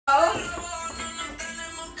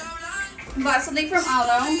Bought something from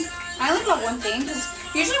Alo. I only bought one thing because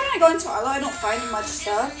usually when I go into Alo, I don't find much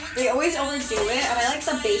stuff. They always overdo it, and I like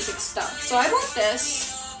the basic stuff. So I bought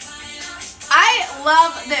this. I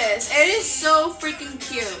love this. It is so freaking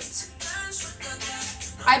cute.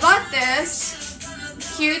 I bought this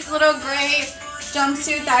cute little gray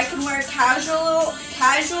jumpsuit that I can wear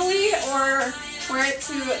casually or wear it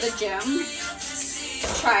to the gym.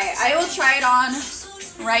 Try it. I will try it on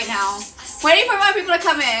right now. Waiting for more people to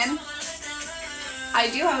come in. I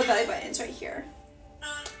do have a belly button. It's right here.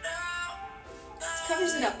 This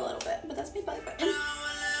covers it up a little bit, but that's my belly button.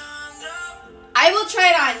 I will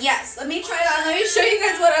try it on. Yes, let me try it on. Let me show you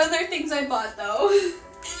guys what other things I bought though.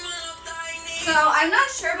 So I'm not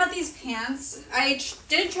sure about these pants. I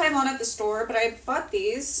didn't try them on at the store, but I bought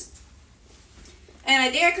these. And I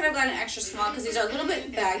think I could have gotten an extra small because these are a little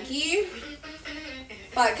bit baggy.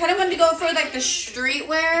 But I kind of wanted to go for like the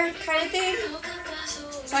streetwear kind of thing.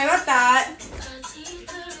 So I got that.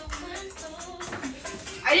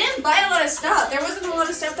 I didn't buy a lot of stuff. There wasn't a lot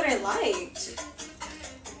of stuff that I liked.